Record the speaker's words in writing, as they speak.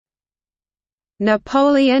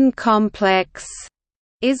Napoleon complex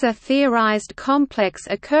is a theorized complex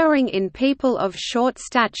occurring in people of short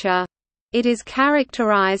stature. It is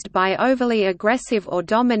characterized by overly aggressive or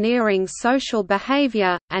domineering social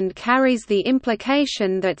behavior, and carries the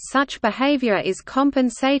implication that such behavior is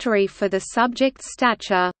compensatory for the subject's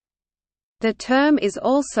stature. The term is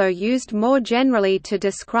also used more generally to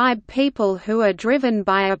describe people who are driven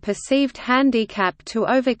by a perceived handicap to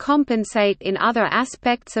overcompensate in other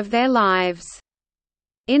aspects of their lives.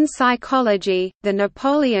 In psychology, the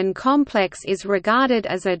Napoleon complex is regarded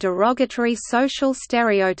as a derogatory social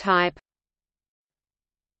stereotype.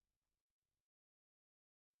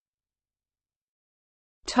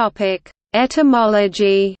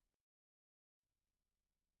 Etymology.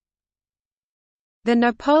 The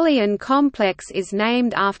Napoleon complex is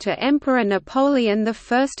named after Emperor Napoleon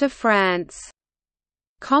I of France.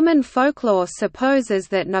 Common folklore supposes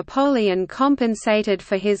that Napoleon compensated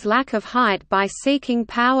for his lack of height by seeking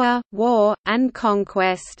power, war, and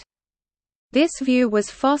conquest. This view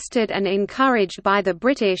was fostered and encouraged by the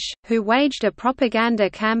British, who waged a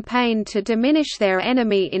propaganda campaign to diminish their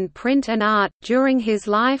enemy in print and art, during his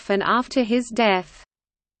life and after his death.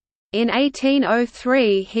 In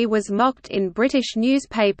 1803 he was mocked in British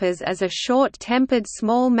newspapers as a short-tempered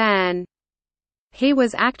small man. He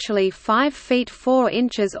was actually 5 feet 4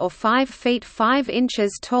 inches or 5 feet 5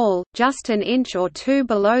 inches tall, just an inch or two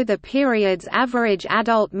below the period's average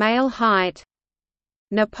adult male height.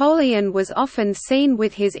 Napoleon was often seen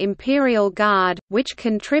with his imperial guard, which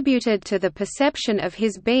contributed to the perception of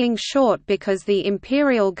his being short because the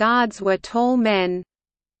imperial guards were tall men.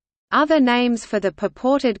 Other names for the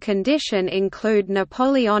purported condition include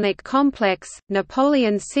Napoleonic complex,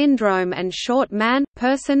 Napoleon syndrome and short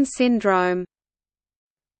man-person syndrome.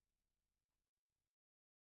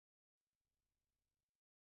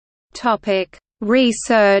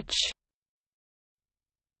 Research.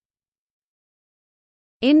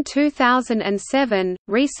 In 2007,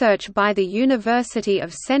 research by the University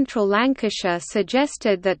of Central Lancashire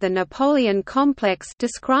suggested that the Napoleon complex,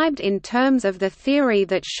 described in terms of the theory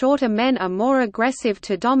that shorter men are more aggressive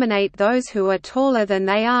to dominate those who are taller than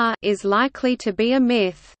they are, is likely to be a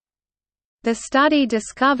myth. The study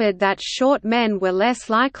discovered that short men were less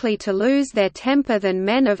likely to lose their temper than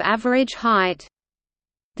men of average height.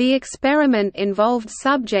 The experiment involved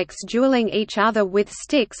subjects dueling each other with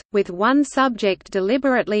sticks, with one subject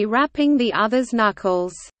deliberately rapping the other's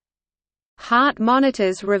knuckles. Heart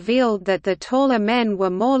monitors revealed that the taller men were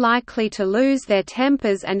more likely to lose their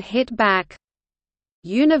tempers and hit back.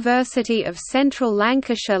 University of Central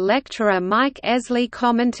Lancashire lecturer Mike Esley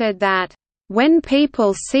commented that, "When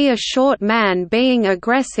people see a short man being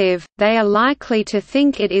aggressive, they are likely to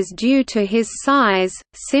think it is due to his size,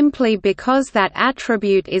 simply because that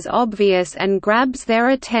attribute is obvious and grabs their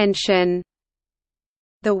attention."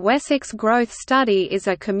 The Wessex Growth Study is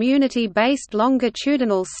a community-based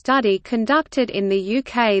longitudinal study conducted in the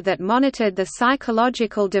UK that monitored the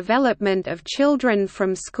psychological development of children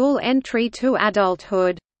from school entry to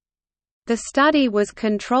adulthood. The study was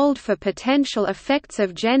controlled for potential effects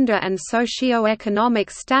of gender and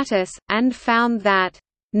socio-economic status, and found that,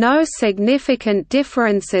 "No significant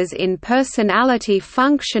differences in personality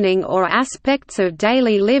functioning or aspects of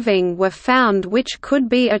daily living were found which could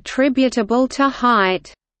be attributable to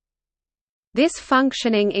height." This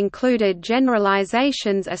functioning included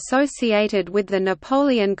generalizations associated with the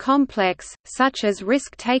Napoleon complex, such as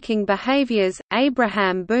risk-taking behaviors.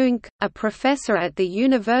 Abraham Boonk, a professor at the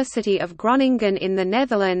University of Groningen in the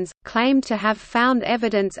Netherlands, claimed to have found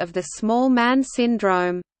evidence of the small man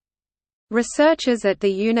syndrome. Researchers at the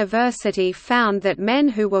university found that men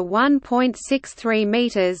who were 1.63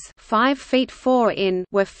 meters (5 feet 4 in)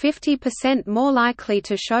 were 50% more likely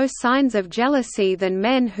to show signs of jealousy than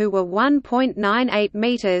men who were 1.98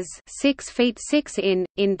 meters (6 feet 6 in).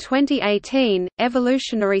 In 2018,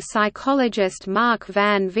 evolutionary psychologist Mark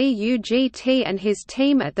van Vugt and his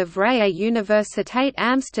team at the Vrije Universiteit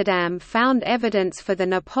Amsterdam found evidence for the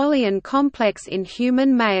Napoleon complex in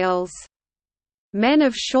human males. Men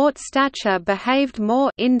of short stature behaved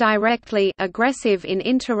more indirectly aggressive in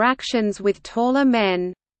interactions with taller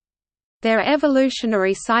men. Their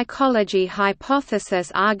evolutionary psychology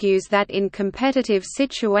hypothesis argues that in competitive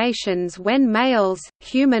situations when males,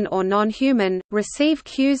 human or non-human, receive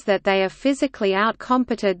cues that they are physically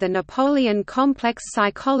outcompeted, the Napoleon complex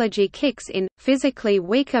psychology kicks in. Physically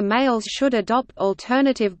weaker males should adopt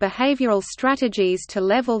alternative behavioral strategies to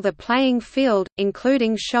level the playing field,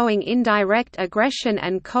 including showing indirect aggression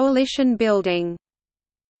and coalition building.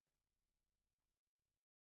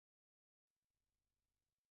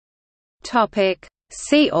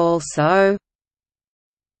 See also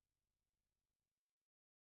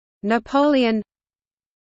Napoleon,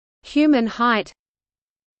 human height,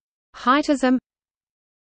 heightism,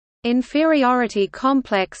 inferiority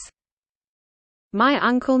complex, my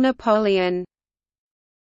uncle Napoleon.